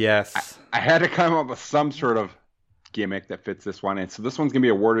yes. I had to come up with some sort of gimmick that fits this one. And so this one's going to be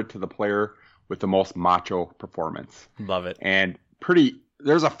awarded to the player with the most macho performance. Love it. And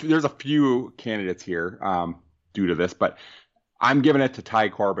there's a few candidates here due to this, but I'm giving it to Ty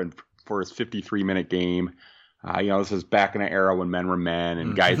Corbin for his 53-minute game. This is back in an era when men were men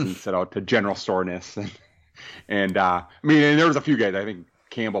and guys didn't set out to general soreness. And there was a few guys. I think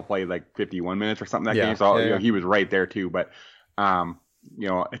Campbell played like 51 minutes or something that game, so he was right there too. But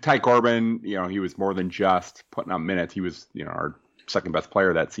Ty Corbin, he was more than just putting up minutes. He was our second best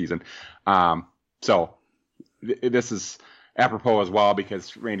player that season. So this is apropos as well,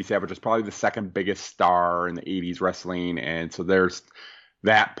 because Randy Savage was probably the second biggest star in the 80s wrestling, and so there's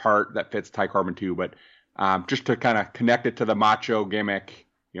that part that fits Ty Corbin too. But just to kind of connect it to the macho gimmick,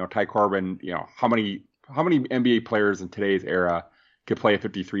 Ty Corbin, how many NBA players in today's era could play a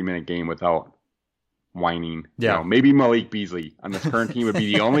 53-minute game without whining? Yeah. Maybe Malik Beasley on this current team would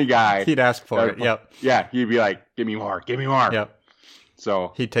be the only guy. He'd ask for it. Yep. Yeah, he'd be like, "Give me more, give me more." Yep.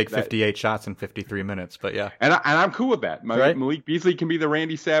 So he'd take 58 shots in 53 minutes, but yeah. And I'm cool with that. Malik Beasley can be the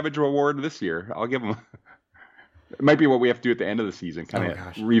Randy Savage Award this year. I'll give him. It might be what we have to do at the end of the season, kind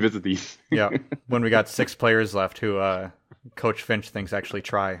of revisit these. Yeah, when we got 6 players left who Coach Finch thinks actually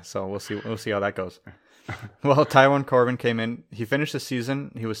try. So we'll see how that goes. Well, Ty Corbin came in. He finished the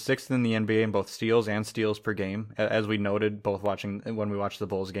season. He was 6th in the NBA in both steals and steals per game. As we noted, when we watched the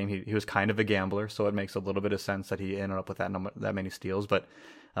Bulls game, he was kind of a gambler, so it makes a little bit of sense that he ended up with that many steals. But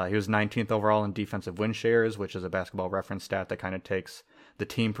he was 19th overall in defensive win shares, which is a basketball reference stat that kind of takes the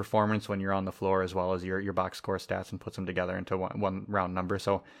team performance when you're on the floor as well as your box score stats and puts them together into one round number.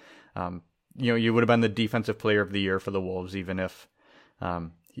 So, you would have been the defensive player of the year for the Wolves, even if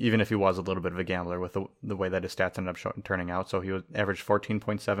he was a little bit of a gambler with the way that his stats ended up turning out. So he averaged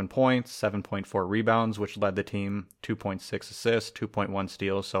 14.7 points, 7.4 rebounds, which led the team, 2.6 assists, 2.1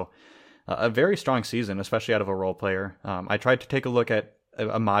 steals. So a very strong season, especially out of a role player. I tried to take a look at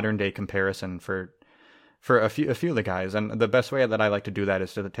a modern day comparison for a few of the guys, and the best way that I like to do that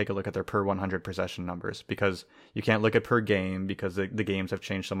is to take a look at their per 100 possession numbers, because you can't look at per game because the games have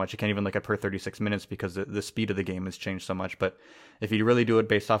changed so much. You can't even look at per 36 minutes because the speed of the game has changed so much. But if you really do it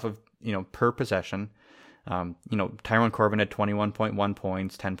based off of per possession, Tyrone Corbin had 21.1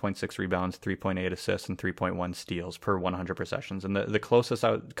 points, 10.6 rebounds, 3.8 assists, and 3.1 steals per 100 possessions. And the closest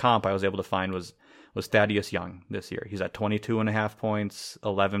comp I was able to find was Thaddeus Young this year. He's at 22.5 points,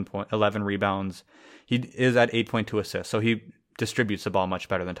 11 rebounds. He is at 8.2 assists, so he distributes the ball much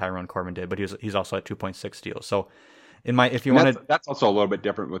better than Tyrone Corbin did. But he's also at 2.6 steals. So that's also a little bit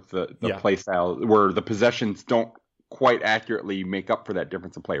different with the play style, where the possessions don't quite accurately make up for that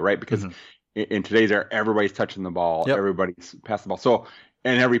difference in play, right? Because in today's era, everybody's touching the ball, everybody's passing the ball. So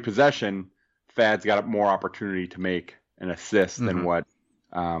in every possession, Thad's got more opportunity to make an assist than what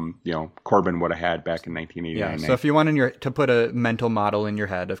Corbin would have had back in 1989. Yeah. So if you wanted to put a mental model in your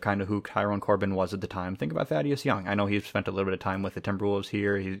head of kind of who Tyrone Corbin was at the time, think about Thaddeus Young. I know he's spent a little bit of time with the Timberwolves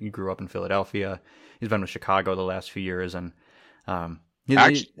here. He grew up in Philadelphia. He's been with Chicago the last few years, and he's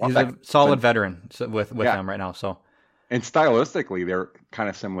a solid veteran with them right now. So. And stylistically, they're kind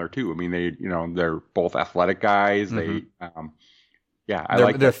of similar too. I mean, they're both athletic guys. They're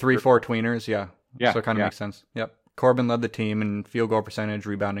 3-4 tweeners. Yeah. So it kind of makes sense. Yep. Corbin led the team in field goal percentage,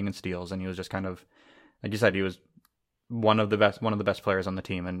 rebounding, and steals, and he was just kind of, like you said, he was one of the best players on the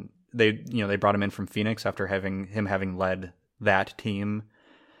team. And they brought him in from Phoenix after having led that team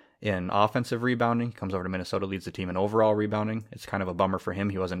in offensive rebounding. He comes over to Minnesota, leads the team in overall rebounding. It's kind of a bummer for him.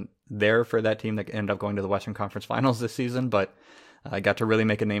 He wasn't there for that team that ended up going to the Western Conference Finals this season, but got to really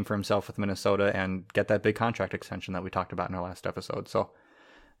make a name for himself with Minnesota and get that big contract extension that we talked about in our last episode. So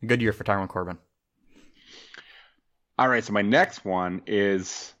a good year for Tyrone Corbin. All right, so my next one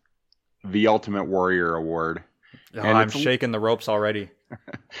is the Ultimate Warrior Award. I'm shaking the ropes already.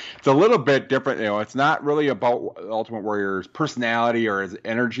 It's a little bit different. It's not really about Ultimate Warrior's personality or his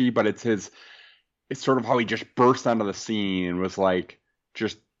energy, but it's sort of how he just burst onto the scene and was like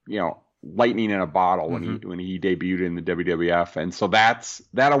just, lightning in a bottle when he debuted in the WWF. And so that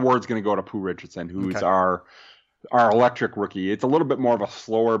award's going to go to Pooh Richardson, who's our electric rookie. It's a little bit more of a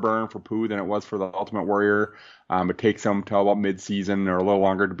slower burn for Pooh than it was for the Ultimate Warrior. It takes him till about mid-season or a little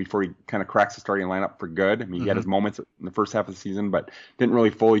longer before he kind of cracks the starting lineup for good. I mean, he had his moments in the first half of the season, but didn't really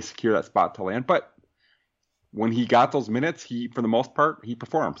fully secure that spot till the end. But when he got those minutes, for the most part, he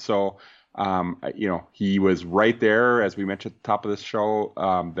performed. So, he was right there, as we mentioned at the top of this show,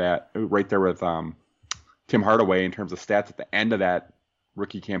 right there with Tim Hardaway in terms of stats at the end of that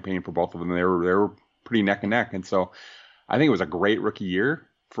rookie campaign for both of them. They were pretty neck and neck. And so I think it was a great rookie year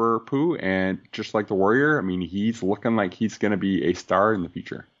for Pooh, and just like the Warrior, I mean, he's looking like he's going to be a star in the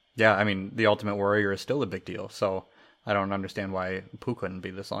future. Yeah, I mean, the Ultimate Warrior is still a big deal, so I don't understand why Pooh couldn't be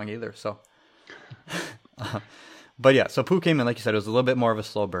this long either. So, but yeah, so Pooh came in, like you said, it was a little bit more of a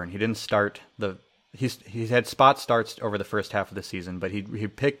slow burn. He didn't start he's had spot starts over the first half of the season, but he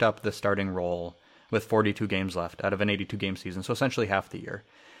picked up the starting role with 42 games left out of an 82 game season, so essentially half the year.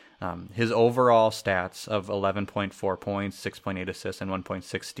 His overall stats of 11.4 points, 6.8 assists, and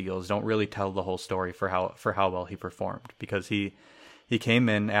 1.6 steals don't really tell the whole story for how well he performed, because he came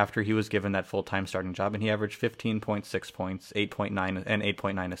in after he was given that full-time starting job, and he averaged 15.6 points, 8.9 and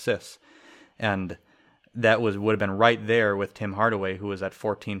 8.9 assists, and that would have been right there with Tim Hardaway, who was at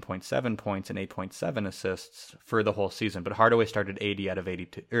 14.7 points and 8.7 assists for the whole season. But Hardaway started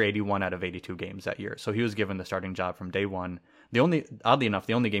 81 out of 82 games that year, so he was given the starting job from day one. Oddly enough,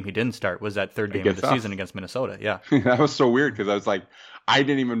 the only game he didn't start was that third game of the season against Minnesota. Yeah. That was so weird, because I was like, I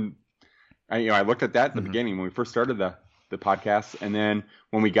looked at that at the beginning when we first started the podcast. And then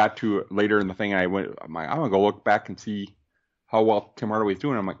when we got to later in the thing, I'm like, I'm going to go look back and see how well Tim Hardaway's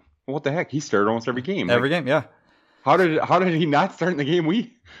doing. I'm like, well, what the heck? He started almost every game. Every game, yeah. How did he not start in the game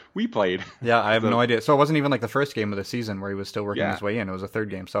we played? Yeah, I have no idea. So it wasn't even like the first game of the season where he was still working his way in. It was a third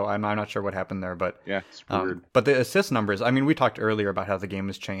game. So I'm not sure what happened there, but yeah, it's weird. But the assist numbers, I mean, we talked earlier about how the game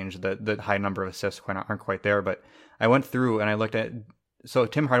has changed. The high number of assists aren't quite there, but I went through and I looked at. So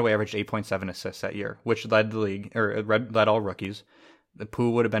Tim Hardaway averaged 8.7 assists that year, which led the league or led all rookies. The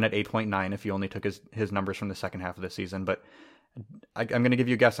Pooh would have been at 8.9 if he only took his numbers from the second half of the season, but. I'm going to give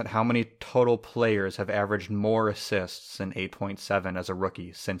you a guess at how many total players have averaged more assists than 8.7 as a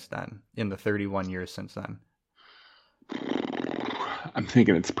rookie since then, in the 31 years since then. I'm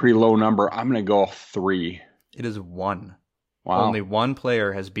thinking it's a pretty low number. I'm going to go 3. It is 1. Wow. Only one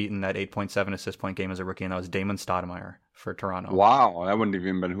player has beaten that 8.7 assist point game as a rookie, and that was Damon Stoudemire for Toronto. Wow, that wouldn't have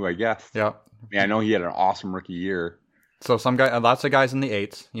even been who I guessed. Yeah. I know he had an awesome rookie year. So lots of guys in the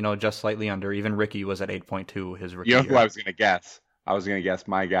 8s, just slightly under. Even Ricky was at 8.2 his rookie year. Who I was going to guess? I was going to guess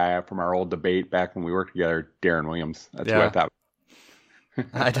my guy from our old debate back when we worked together, Darren Williams. That's who I thought.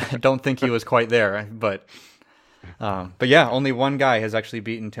 I don't think he was quite there, but yeah, only one guy has actually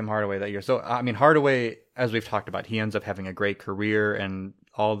beaten Tim Hardaway that year. So, I mean, Hardaway, as we've talked about, he ends up having a great career, and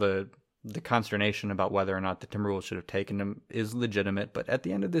all the the consternation about whether or not the Timberwolves should have taken him is legitimate. But at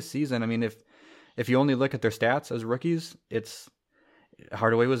the end of this season, I mean, if you only look at their stats as rookies,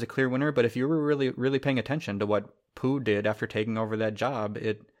 Hardaway was a clear winner. But if you were really, really paying attention to what Pooh did after taking over that job,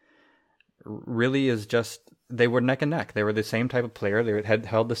 it really is just, they were neck and neck. They were the same type of player. They had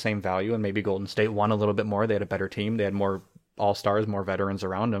held the same value, and maybe Golden State won a little bit more. They had a better team. They had more all-stars, more veterans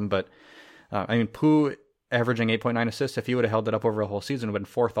around them. But I mean, Pooh averaging 8.9 assists, if he would have held it up over a whole season, would have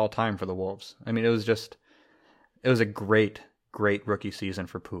been fourth all time for the Wolves. I mean, it was a great rookie season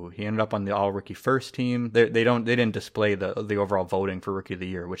for Pooh. He ended up on the all-rookie first team. They didn't display the overall voting for Rookie of the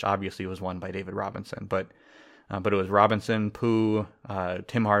Year, which obviously was won by David Robinson. But it was Robinson, Pooh,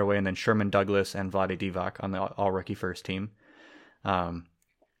 Tim Hardaway, and then Sherman Douglas and Vlade Divac on the all-rookie first team.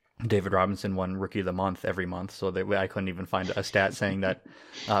 David Robinson won Rookie of the Month every month, so I couldn't even find a stat saying that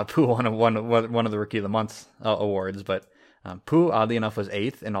Pooh won one of the Rookie of the Month awards. But Pooh, oddly enough, was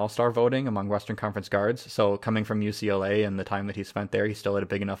 8th in All-Star voting among Western Conference guards. So coming from UCLA and the time that he spent there, he still had a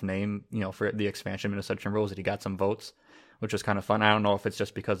big enough name, for the expansion Minnesota Timberwolves that he got some votes, which was kind of fun. I don't know if it's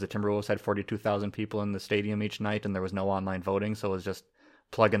just because the Timberwolves had 42,000 people in the stadium each night and there was no online voting, so it was just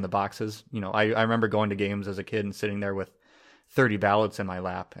plug in the boxes. I remember going to games as a kid and sitting there with 30 ballots in my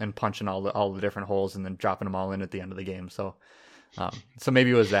lap and punching all the different holes and then dropping them all in at the end of the game. So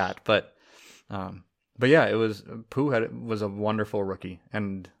maybe it was that, but yeah, it was Pooh was a wonderful rookie,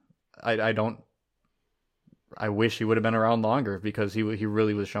 and I wish he would have been around longer because he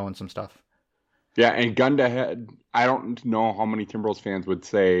really was showing some stuff. Yeah, and gun to head, I don't know how many Timberwolves fans would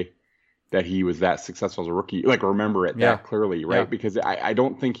say that he was that successful as a rookie, like remember it that clearly, right? Yeah. Because I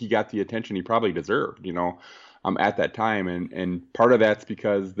don't think he got the attention he probably deserved, at that time. And part of that's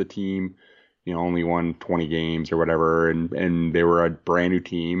because the team, only won 20 games or whatever, and they were a brand new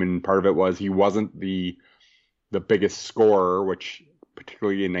team. And part of it was he wasn't the biggest scorer, which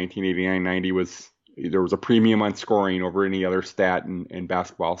particularly in 1989-90 there was a premium on scoring over any other stat in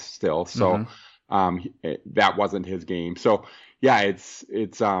basketball still. So that wasn't his game. So yeah, it's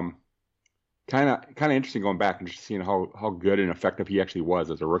kind of interesting going back and just seeing how good and effective he actually was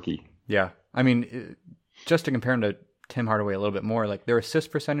as a rookie. Yeah, I mean, just to compare him to Tim Hardaway a little bit more, like their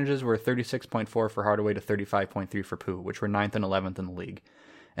assist percentages were 36.4 for Hardaway to 35.3 for Pooh, which were 9th and 11th in the league.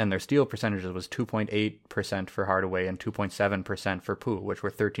 And their steal percentages was 2.8% for Hardaway and 2.7% for Pooh, which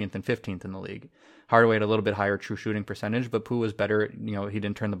were 13th and 15th in the league. Hardaway had a little bit higher true shooting percentage, but Pooh was better. He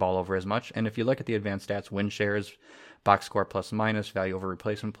didn't turn the ball over as much. And if you look at the advanced stats, win shares, box score plus minus, value over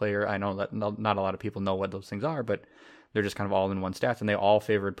replacement player, I know that not a lot of people know what those things are, but they're just kind of all in one stats, and they all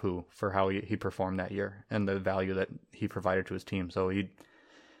favored Pooh for how he performed that year and the value that he provided to his team. So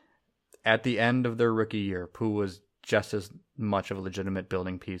at the end of their rookie year, Pooh was just as much of a legitimate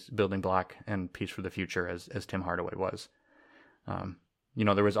building block and piece for the future as Tim Hardaway was.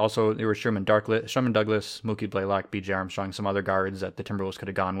 There was Sherman Douglas, Mookie Blaylock, B.J. Armstrong, some other guards that the Timberwolves could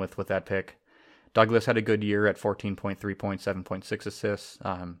have gone with that pick. Douglas had a good year at 14.3 points, 7.6 assists,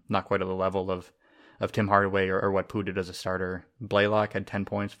 not quite at the level of Tim Hardaway or what Pooh did as a starter. Blaylock had 10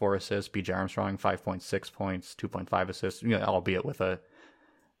 points, 4 assists. B.J. Armstrong, 5.6 points, 2.5 assists, albeit with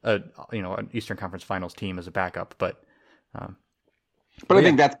an Eastern Conference Finals team as a backup. But I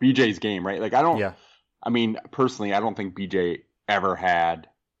think that's BJ's game, right? Like I mean, personally, I don't think BJ ever had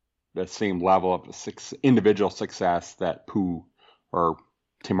the same level of individual success that Pooh or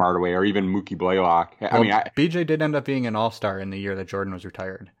Tim Hardaway or even Mookie Blaylock. BJ did end up being an all-star in the year that Jordan was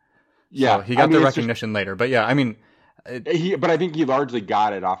retired. Yeah, so he got the recognition later, but yeah, I mean, but I think he largely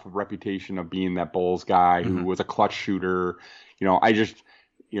got it off of reputation of being that Bulls guy who was a clutch shooter. And I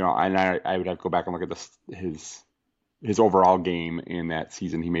would have to go back and look at his overall game in that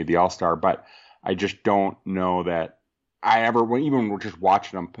season. He made the All-Star, but I just don't know that I ever, even just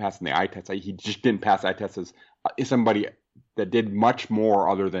watching him passing the eye test, he just didn't pass the eye test as somebody that did much more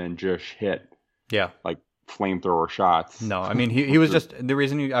other than just hit. Yeah, like flamethrower shots. No, I mean he was just, the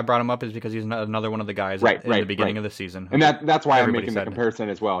reason I brought him up is because he's another one of the guys in the beginning of the season, and that's why I'm making the comparison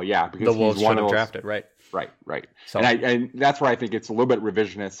as well. Yeah, because the Wolves should have drafted right. So, and that's where I think it's a little bit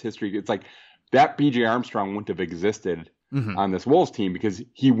revisionist history. It's like that B.J. Armstrong wouldn't have existed on this Wolves team because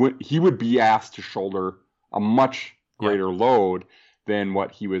he would be asked to shoulder a much greater load than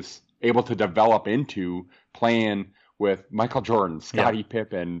what he was able to develop into playing with Michael Jordan, Scottie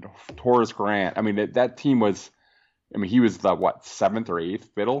Pippen, Horace Grant. I mean, that team was, he was the, 7th or 8th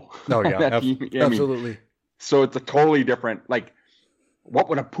fiddle? Oh, yeah, absolutely. So it's a totally different, what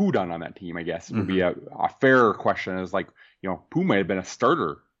would have Pooh done on that team, I guess, would be a fair question. Is Pooh might have been a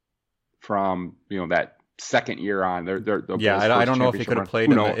starter from, that second year on. Yeah, I don't know if he could have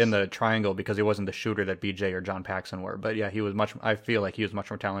played in the triangle because he wasn't the shooter that BJ or John Paxson were. But yeah, I feel like he was much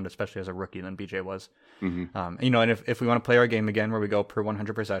more talented, especially as a rookie, than BJ was. Mm-hmm. And if we want to play our game again, where we go per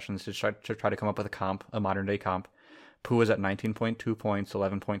 100 possessions to try to come up with a modern day comp, Pooh was at 19.2 points,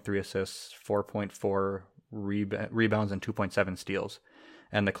 11.3 assists, 4.4 rebounds, and 2.7 steals.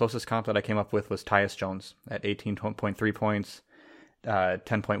 And the closest comp that I came up with was Tyus Jones at 18.3 points,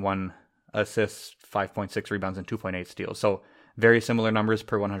 10.1 assists, 5.6 rebounds, and 2.8 steals. So very similar numbers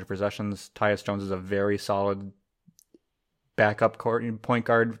per 100 possessions. Tyus Jones is a very solid backup point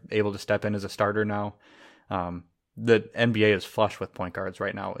guard, able to step in as a starter now. The NBA is flush with point guards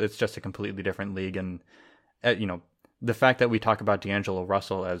right now. It's just a completely different league. And, the fact that we talk about D'Angelo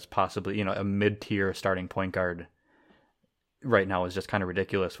Russell as possibly, a mid-tier starting point guard right now is just kind of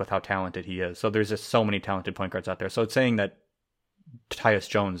ridiculous with how talented he is. So there's just so many talented point guards out there. So it's saying that Tyus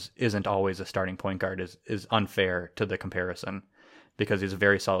Jones isn't always a starting point guard is unfair to the comparison, because he's a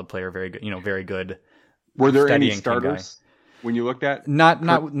very solid player, very good, very good. Were there any starters when you looked at? Not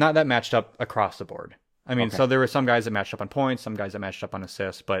that matched up across the board. I mean, So there were some guys that matched up on points, some guys that matched up on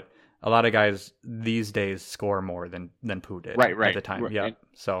assists, but a lot of guys these days score more than Pooh did at the time. Yeah.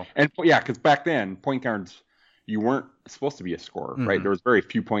 Because back then point guards, you weren't supposed to be a scorer, right? There was very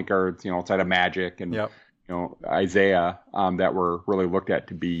few point guards, outside of Magic and Isaiah, that were really looked at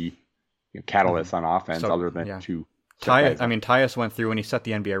to be catalysts on offense, other than two. Tyus went through and he set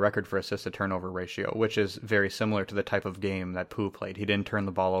the NBA record for assist to turnover ratio, which is very similar to the type of game that Pooh played. He didn't turn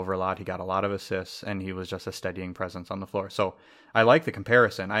the ball over a lot. He got a lot of assists, and he was just a steadying presence on the floor. So I like the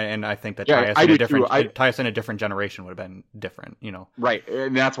comparison. I think that Tyus in a different generation would have been different, Right,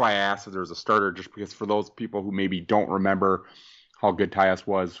 and that's why I asked if there was a starter, just because for those people who maybe don't remember how good Tyus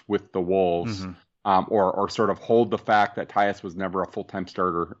was with the Wolves, or sort of hold the fact that Tyus was never a full-time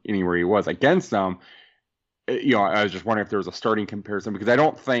starter anywhere he was against them. I was just wondering if there was a starting comparison, because I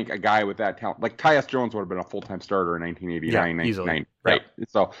don't think a guy with that talent, like Tyus Jones, would have been a full-time starter in 1989, 1990, right? Yeah.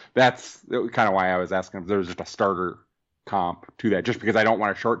 So that's kind of why I was asking if there was just a starter comp to that, just because I don't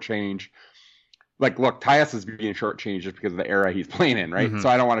want to shortchange. Like, look, Tyus is being shortchanged just because of the era he's playing in, right? So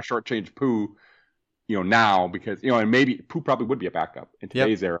I don't want to shortchange Pooh, now, because and maybe Pooh probably would be a backup in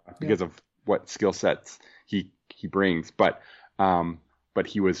today's era because of what skill sets he brings, but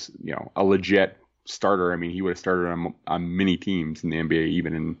he was a legit starter. I mean, he would have started on many teams in the NBA,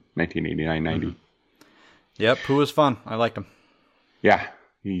 even in 1989-90. Yep, Pooh was fun. I liked him. Yeah,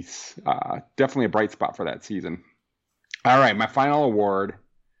 he's definitely a bright spot for that season. All right, my final award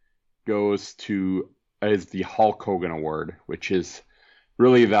goes is the Hulk Hogan Award, which is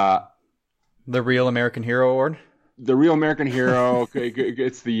really the Real American Hero Award. The Real American Hero.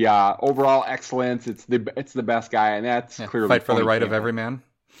 It's the overall excellence. It's the best guy, and that's clearly fight for the right of every man.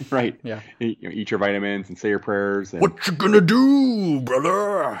 Right. Yeah. Eat your vitamins and say your prayers. And, what you gonna do,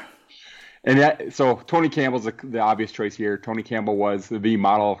 brother? And so Tony Campbell's the obvious choice here. Tony Campbell was the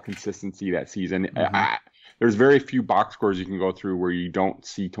model of consistency that season. There's very few box scores you can go through where you don't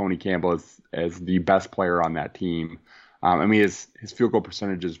see Tony Campbell as the best player on that team. His field goal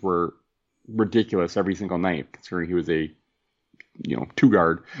percentages were ridiculous every single night, considering he was a two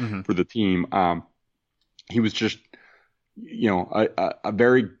guard for the team. He was just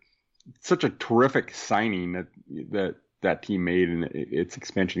such a terrific signing that team made in its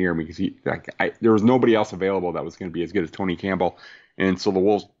expansion year, because there was nobody else available that was going to be as good as Tony Campbell, and so the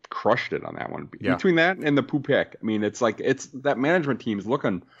Wolves crushed it on that one. Yeah. Between that and the Pooh pick, it's that management team is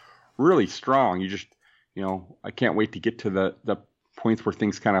looking really strong. You just I can't wait to get to the points where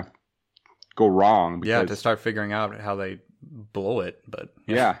things kind of go wrong. To start figuring out how they blow it. But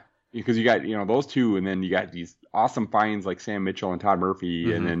because you got those two, and then you got these awesome finds like Sam Mitchell and Todd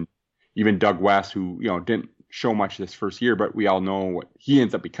Murphy, and then even Doug West, who didn't show much this first year, but we all know what he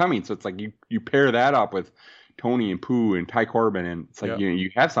ends up becoming. So it's like you pair that up with Tony and Pooh and Ty Corbin, and it's like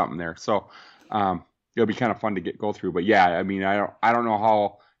you have something there. So it'll be kind of fun to go through. But I don't know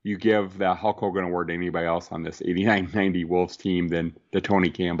how you give the Hulk Hogan Award to anybody else on this 89-90 Wolves team than the Tony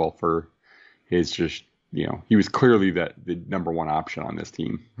Campbell for his just. He was clearly the number one option on this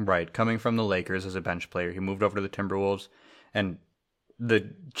team. Right. Coming from the Lakers as a bench player, he moved over to the Timberwolves. And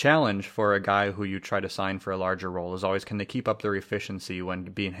the challenge for a guy who you try to sign for a larger role is always, can they keep up their efficiency when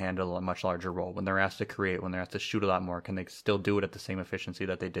being handled a much larger role? When they're asked to create, when they're asked to shoot a lot more, can they still do it at the same efficiency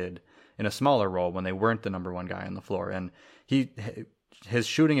that they did in a smaller role when they weren't the number one guy on the floor? And his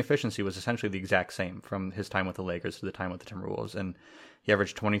shooting efficiency was essentially the exact same from his time with the Lakers to the time with the Timberwolves. And he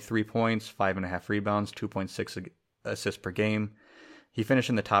averaged 23 points, 5.5 rebounds, 2.6 assists per game. He finished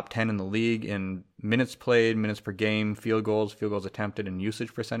in the top 10 in the league in minutes played, minutes per game, field goals attempted, and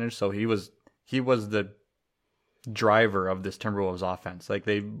usage percentage. So he was the driver of this Timberwolves offense. Like,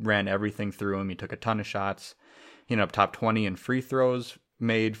 they ran everything through him. He took a ton of shots. He ended up top 20 in free throws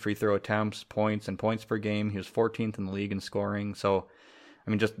made, free throw attempts, points, and points per game. He was 14th in the league in scoring. So, I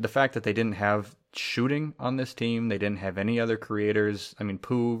mean, just the fact that they didn't have shooting on this team, they didn't have any other creators. I mean,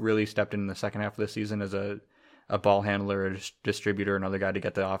 Pooh really stepped in the second half of the season as a ball handler, a distributor, another guy to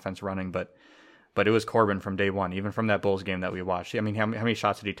get the offense running. But it was Corbin from day one, even from that Bulls game that we watched. I mean, how many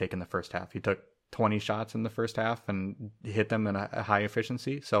shots did he take in the first half? He took 20 shots in the first half and hit them in a high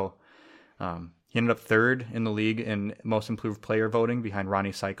efficiency. So he ended up third in the league in most improved player voting behind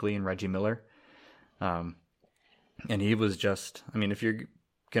Ronnie Cycli and Reggie Miller. And he was just, I mean, if you're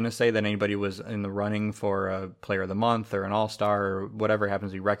going to say that anybody was in the running for a player of the month or an all-star or whatever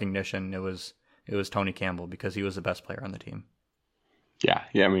happens to be recognition, it was Tony Campbell, because he was the best player on the team. Yeah.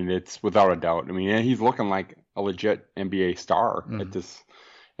 I mean, it's without a doubt. I mean, he's looking like a legit NBA star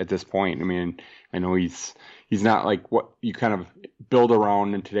at this point. I mean, I know he's not like what you kind of build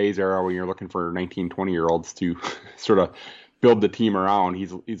around in today's era when you're looking for 19, 20-year-olds to sort of build the team around.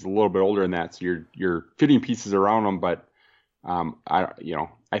 He's a little bit older than that, so you're fitting pieces around him. But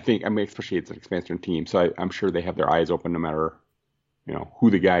I think, I mean, especially it's an expansion team, so I'm sure they have their eyes open no matter who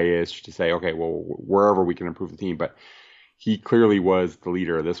the guy is, to say, okay, well, wherever we can improve the team. But he clearly was the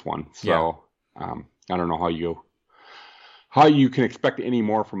leader of this one. So I don't know how you can expect any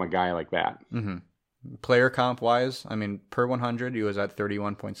more from a guy like that. Mm-hmm. Player comp wise, I mean, per 100, he was at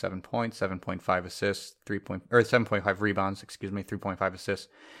 31.7 points, 7.5 assists, 7.5 rebounds, 3.5 assists.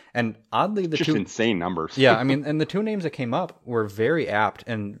 And oddly, just insane numbers. Yeah, I mean, and the two names that came up were very apt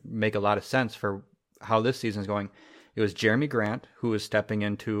and make a lot of sense for how this season is going. It was Jeremy Grant, who is stepping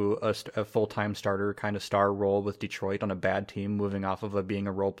into a full-time starter kind of star role with Detroit on a bad team, moving off of being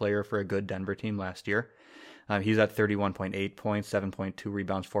a role player for a good Denver team last year. He's at 31.8 points, 7.2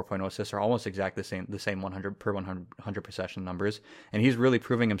 rebounds, 4.0 assists, are almost exactly the same 100 per 100 possession numbers. And he's really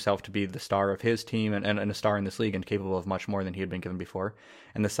proving himself to be the star of his team and a star in this league, and capable of much more than he had been given before.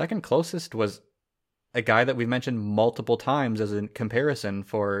 And the second closest was a guy that we've mentioned multiple times as a comparison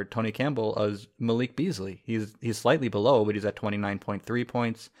for Tony Campbell, as Malik Beasley. He's slightly below, but he's at 29.3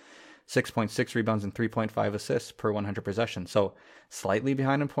 points, 6.6 rebounds, and 3.5 assists per 100 possessions. So slightly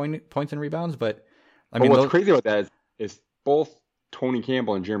behind in points and rebounds, but I mean, what's crazy about that is both Tony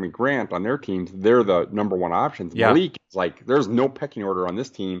Campbell and Jeremy Grant on their teams, they're the number one options. Yeah. Malik is like, there's no pecking order on this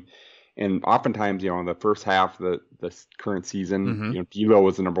team. And oftentimes, in the first half of the current season, D'Lo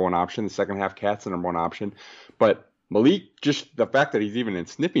was the number one option. The second half, Cat's the number one option. But Malik, just the fact that he's even in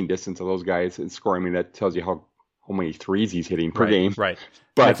sniffing distance of those guys and scoring, I mean, that tells you how many threes he's hitting per game. Right.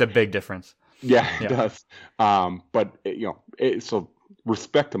 But that's a big difference. Yeah, it does. But so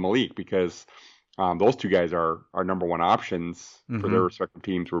respect to Malik, because those two guys are number one options for their respective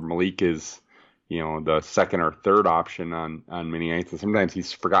teams, where Malik is, the second or third option on many nights. And sometimes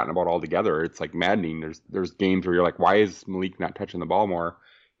he's forgotten about altogether. It's like maddening. There's games where you're like, why is Malik not touching the ball more?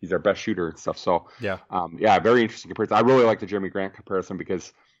 He's our best shooter and stuff. So very interesting comparison. I really like the Jeremy Grant comparison,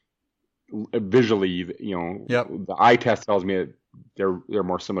 because visually, the eye test tells me that they're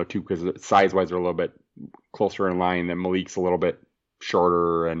more similar too, because size wise they're a little bit closer in line. Than Malik's a little bit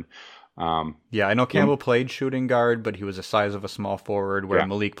shorter, and I know Campbell played shooting guard, but he was the size of a small forward, where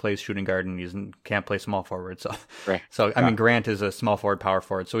Malik plays shooting guard and he can't play small forward. So, I mean, Grant is a small forward, power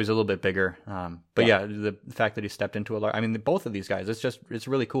forward, so he's a little bit bigger. But the fact that he stepped into both of these guys, it's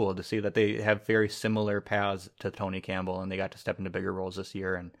really cool to see that they have very similar paths to Tony Campbell, and they got to step into bigger roles this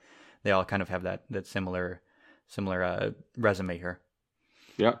year, and they all kind of have that similar resume here.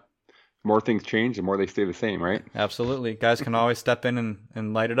 Yeah. More things change, the more they stay the same, right? Absolutely. Guys can always step in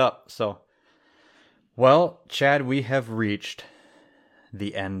and light it up. So, well, Chad, we have reached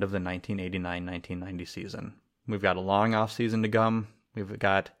the end of the 1989-1990 season. We've got a long off season to come. We've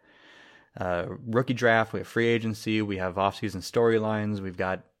got rookie draft. We have free agency. We have off season storylines. We've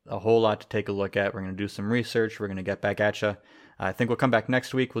got a whole lot to take a look at. We're going to do some research. We're going to get back at you. I think we'll come back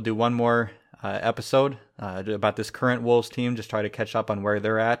next week. We'll do one more episode about this current Wolves team, just try to catch up on where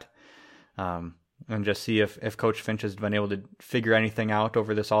they're at. And just see if Coach Finch has been able to figure anything out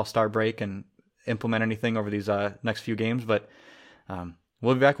over this All-Star break and implement anything over these next few games. But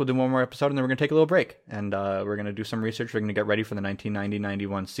we'll be back. We'll do one more episode, and then we're going to take a little break. And we're going to do some research. We're going to get ready for the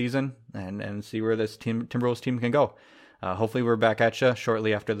 1990-91 season and see where this Timberwolves team can go. Hopefully we're back at you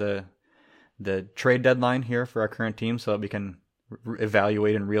shortly after the trade deadline here for our current team, so that we can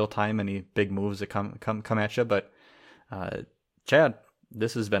evaluate in real time any big moves that come at you. But Chad,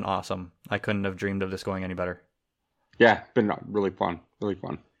 this has been awesome. I couldn't have dreamed of this going any better. Yeah, it's been really fun.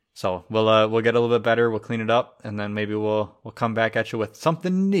 So we'll get a little bit better. We'll clean it up, and then maybe we'll come back at you with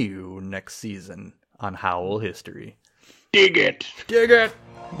something new next season on Howl history. Dig it. Dig it!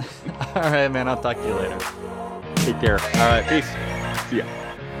 All right, man. I'll talk to you later. Take care. All right, peace. See ya.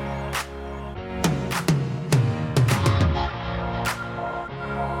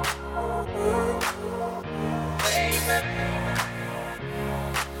 Amen.